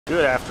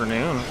Good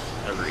afternoon,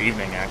 or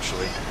evening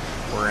actually.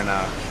 We're in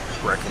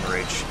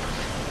Breckenridge,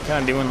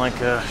 kind of doing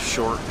like a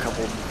short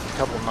couple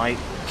night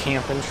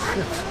camping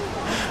trip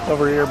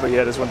over here. But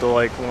yeah, I just went to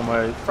like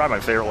probably my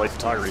favorite light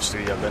photography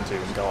studio I've been to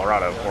in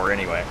Colorado, or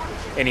anywhere.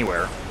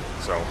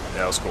 So yeah,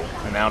 that was cool.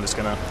 And now I'm just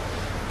gonna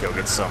go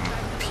get some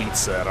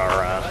pizza at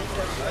our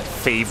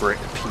favorite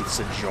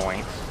pizza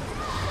joint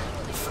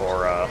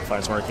for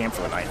find somewhere to camp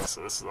for the night.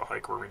 So this is the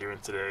hike we're doing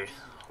today,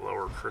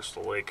 Lower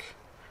Crystal Lake.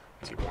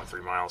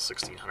 2.3 miles,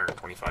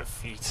 1,625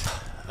 feet.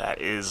 That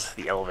is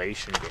the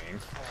elevation gain.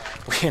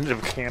 We ended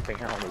up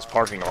camping out in this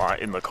parking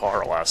lot in the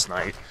car last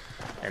night,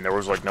 and there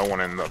was like no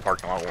one in the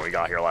parking lot when we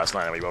got here last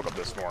night, and we woke up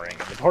this morning.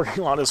 The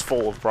parking lot is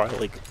full of probably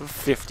like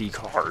 50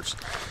 cars.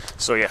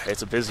 So yeah,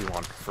 it's a busy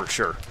one for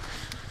sure.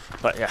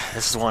 But yeah,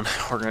 this is one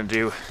we're gonna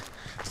do.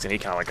 It's gonna be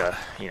kind of like a,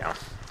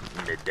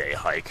 midday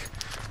hike,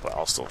 but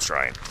I'll still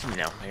try and,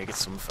 maybe get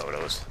some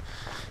photos,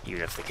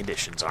 even if the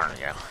conditions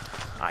aren't,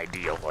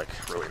 ideal, like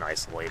really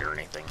nice and late or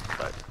anything.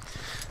 But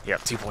yeah,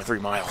 2.3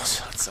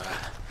 miles.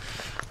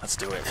 Let's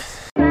do it.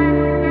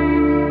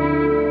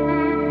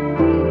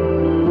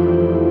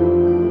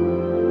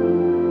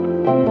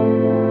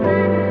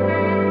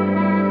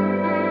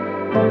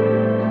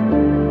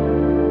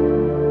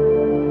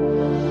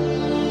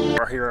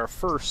 We're here our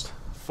first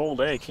full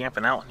day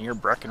camping out near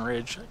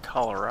Breckenridge,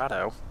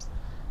 Colorado,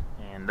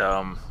 and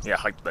yeah,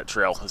 hiked that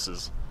trail. This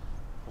is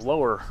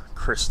Lower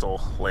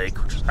Crystal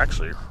Lake, which is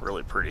actually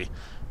really pretty,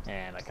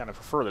 and I kind of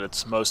prefer that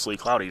it's mostly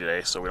cloudy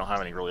today, so we don't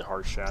have any really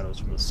harsh shadows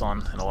from the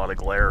sun and a lot of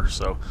glare.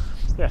 So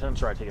yeah, I'm gonna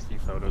try to take a few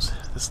photos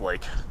of this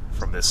lake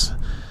from this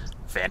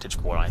vantage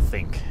point, I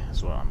think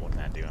is what I'm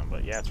looking at doing.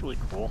 But yeah, it's really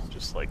cool.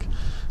 Just like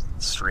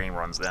the stream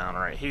runs down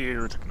right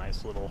here. Took a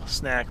nice little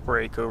snack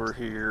break over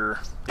here.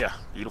 Yeah,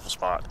 beautiful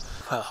spot.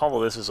 All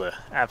of this is a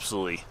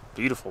absolutely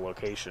beautiful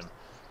location.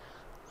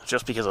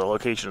 Just because a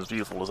location is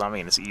beautiful does not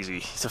mean it's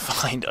easy to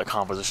find a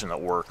composition that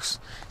works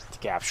to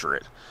capture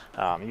it.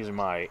 I'm using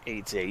my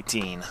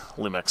 8-18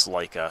 Lumix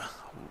Leica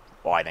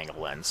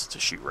wide-angle lens to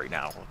shoot right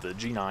now with the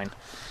G9,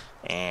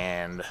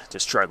 and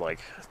just tried like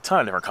a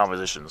ton of different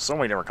compositions, so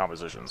many different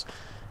compositions.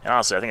 And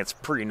honestly, I think it's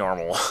pretty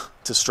normal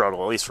to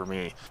struggle, at least for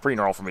me, pretty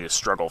normal for me to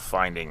struggle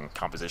finding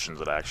compositions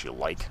that I actually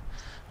like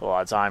a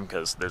lot of time,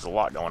 because there's a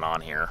lot going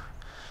on here.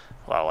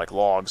 A lot of like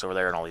logs over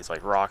there and all these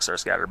like rocks that are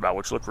scattered about,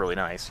 which look really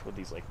nice with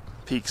these like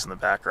peaks in the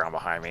background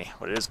behind me,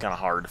 but it is kind of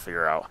hard to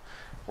figure out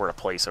where to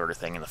place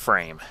everything in the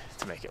frame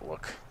to make it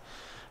look,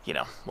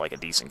 like a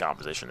decent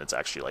composition that's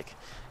actually like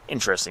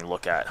interesting to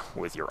look at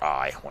with your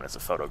eye when it's a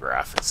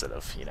photograph instead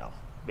of,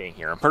 being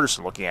here in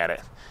person looking at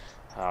it.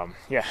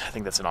 Yeah, I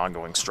think that's an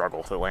ongoing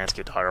struggle the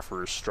landscape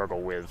photographers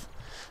struggle with,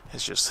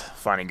 is just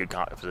finding good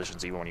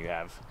compositions even when you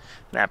have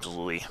an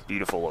absolutely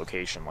beautiful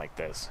location like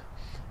this.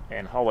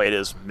 And although it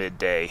is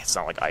midday, it's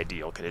not like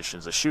ideal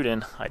conditions to shoot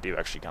in. I do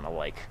actually kind of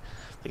like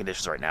the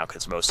conditions right now because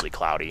it's mostly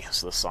cloudy,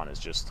 so the sun is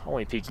just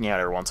only peeking out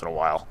every once in a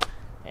while,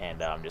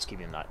 and just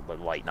keeping the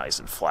light nice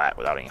and flat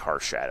without any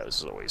harsh shadows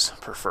is always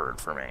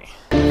preferred for me.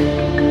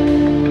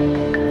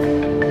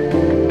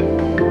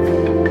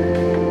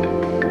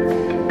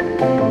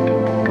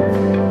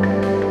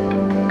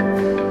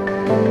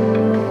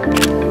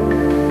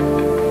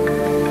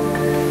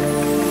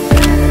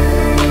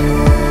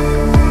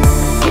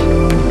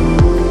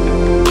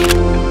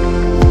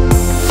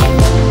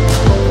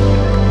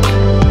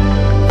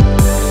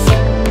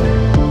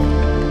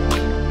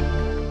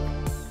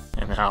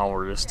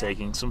 Just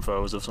taking some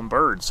photos of some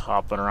birds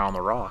hopping around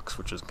the rocks,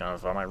 which is kind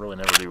of fun. I really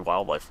never do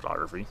wildlife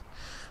photography,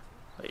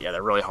 but yeah,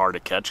 they're really hard to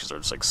catch because they're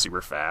just like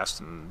super fast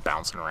and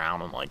bouncing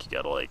around, and like you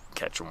gotta like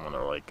catch them when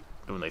they're like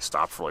when they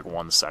stop for like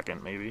 1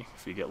 second maybe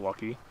if you get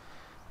lucky.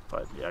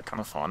 But yeah, kind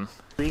of fun.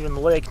 Leaving the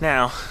lake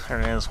now. There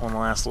it is, one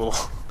last little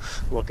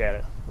look at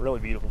it.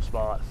 Really beautiful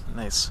spot.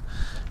 Nice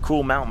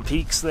cool mountain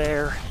peaks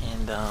there,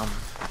 and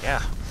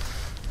yeah,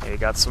 you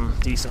got some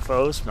decent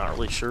photos. Not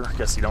really sure. I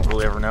guess you don't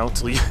really ever know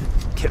until you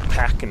get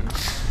back and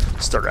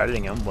start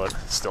editing them. But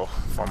still,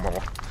 fun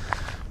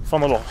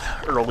little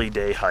early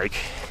day hike,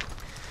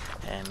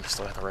 and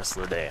still got the rest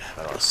of the day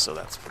ahead of us. So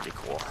that's pretty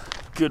cool.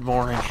 Good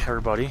morning,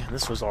 everybody.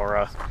 This was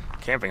our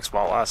camping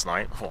spot last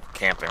night. Well,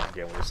 camping.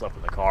 Yeah, we slept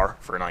in the car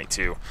for a night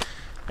too,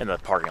 in the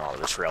parking lot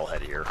of the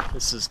trailhead here.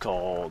 This is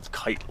called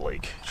Kite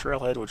Lake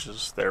Trailhead, which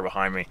is there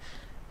behind me,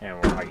 and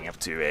we're hiking up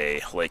to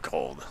a lake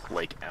called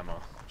Lake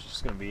Emma, which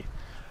is going to be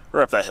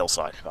right up that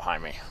hillside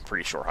behind me.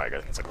 Pretty short hike. I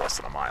think it's like less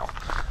than a mile.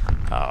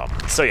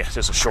 So yeah,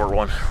 just a short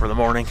one for the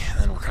morning,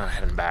 and then we're kind of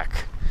heading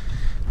back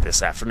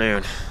this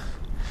afternoon.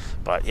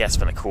 But yeah, it's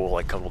been a cool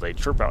like couple day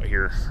trip out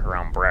here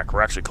around Breck.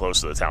 We're actually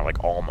close to the town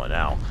like Alma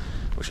now,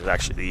 which is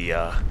actually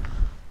the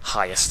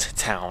highest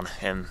town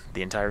in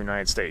the entire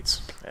United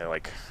States. I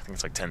think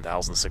it's like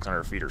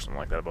 10,600 feet or something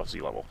like that above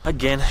sea level.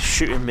 Again,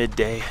 shooting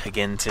midday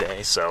again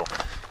today, so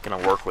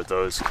gonna work with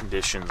those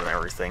conditions and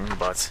everything,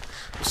 but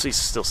we'll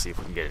still see if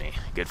we can get any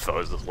good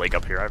photos of the lake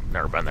up here. I've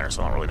never been there,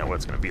 so I don't really know what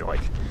it's gonna be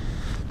like.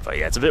 But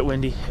yeah, it's a bit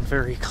windy and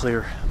very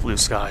clear blue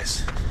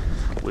skies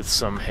with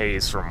some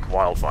haze from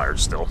wildfires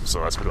still,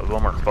 so that's a bit of a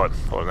bummer. But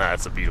other than that,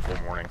 it's a beautiful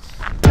morning.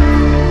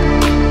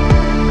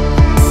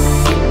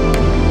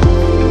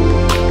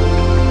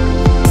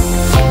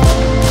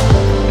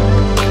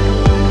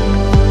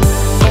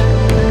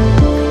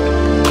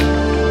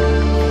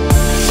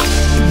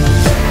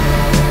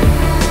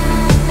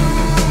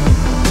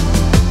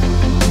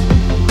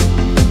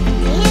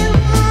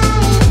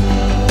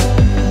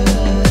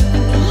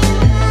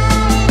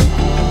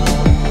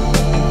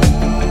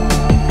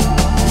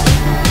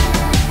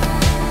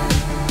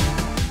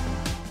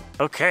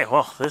 Okay,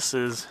 well, this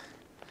is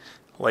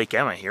Lake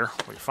Emma here.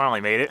 We finally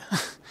made it.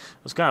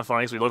 It was kind of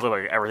funny because we looked at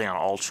like everything on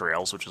All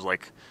Trails, which is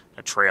like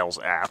a Trails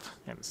app,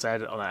 and it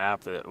said on the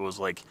app that it was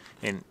like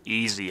an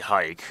easy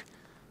hike.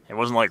 It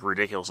wasn't like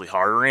ridiculously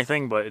hard or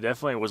anything, but it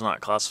definitely was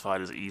not classified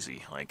as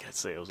easy. Like I'd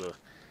say it was a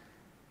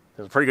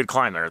pretty good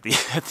climb there at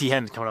the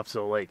end coming up to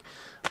the lake.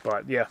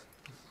 But yeah,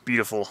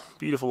 beautiful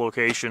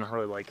location. I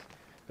really like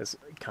this.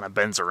 Kind of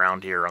bends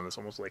around here on this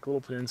almost like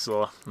little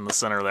peninsula in the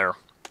center there,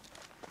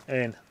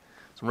 and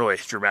some really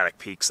dramatic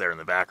peaks there in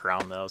the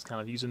background that I was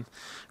kind of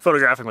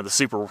photographing with a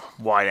super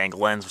wide angle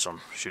lens, which I'm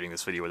shooting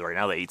this video with right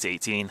now, the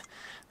 8-18, and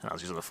I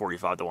was using the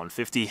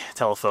 45-150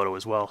 telephoto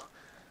as well.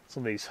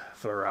 Some of these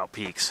further out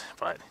peaks,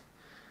 but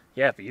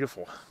yeah,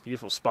 beautiful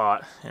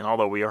spot. And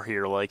although we are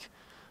here like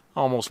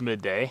almost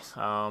midday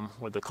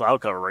with the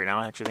cloud cover right now,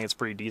 I actually think it's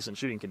pretty decent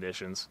shooting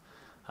conditions.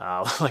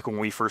 Like when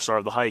we first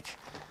started the hike,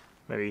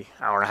 maybe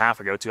an hour and a half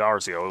ago, 2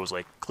 hours ago, it was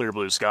like clear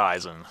blue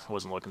skies and it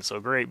wasn't looking so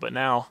great, but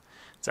now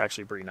it's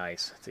actually pretty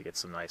nice to get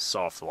some nice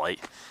soft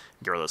light,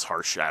 get rid of those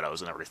harsh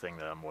shadows and everything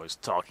that I'm always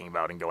talking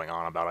about and going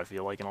on about, I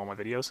feel like, in all my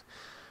videos.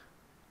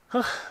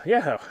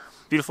 Yeah,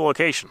 beautiful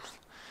location.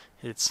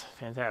 It's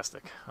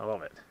fantastic. I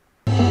love it.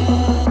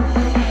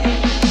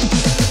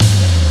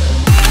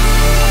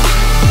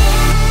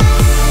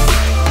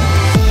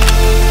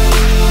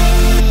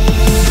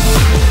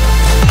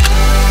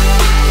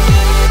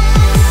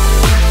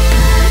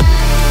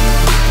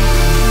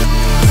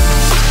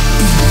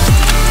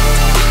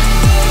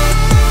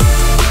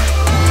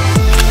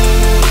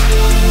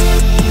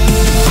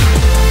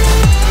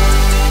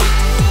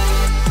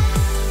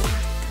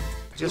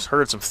 Just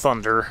heard some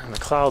thunder and the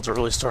clouds are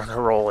really starting to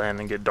roll in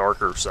and get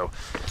darker, so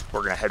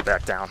we're gonna head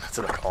back down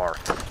to the car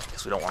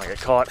because we don't want to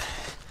get caught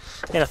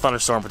in a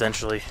thunderstorm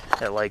potentially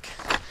at like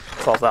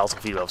 12,000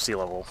 feet above sea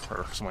level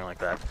or something like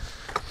that.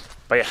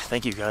 But yeah,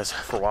 thank you guys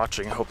for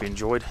watching. I hope you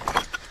enjoyed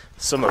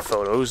some of the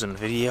photos and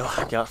video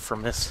I got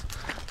from this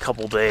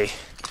couple day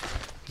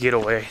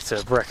getaway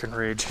to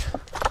Breckenridge,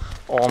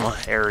 Alma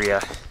area.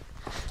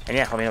 And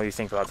yeah, let me know what you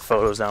think about the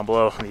photos down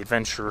below and the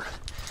adventure.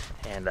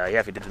 And yeah,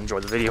 if you did enjoy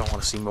the video and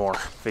want to see more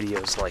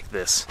videos like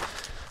this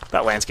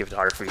about landscape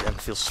photography, then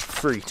feel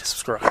free to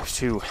subscribe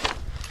to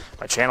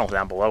my channel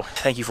down below.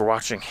 Thank you for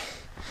watching,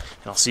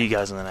 and I'll see you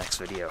guys in the next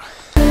video.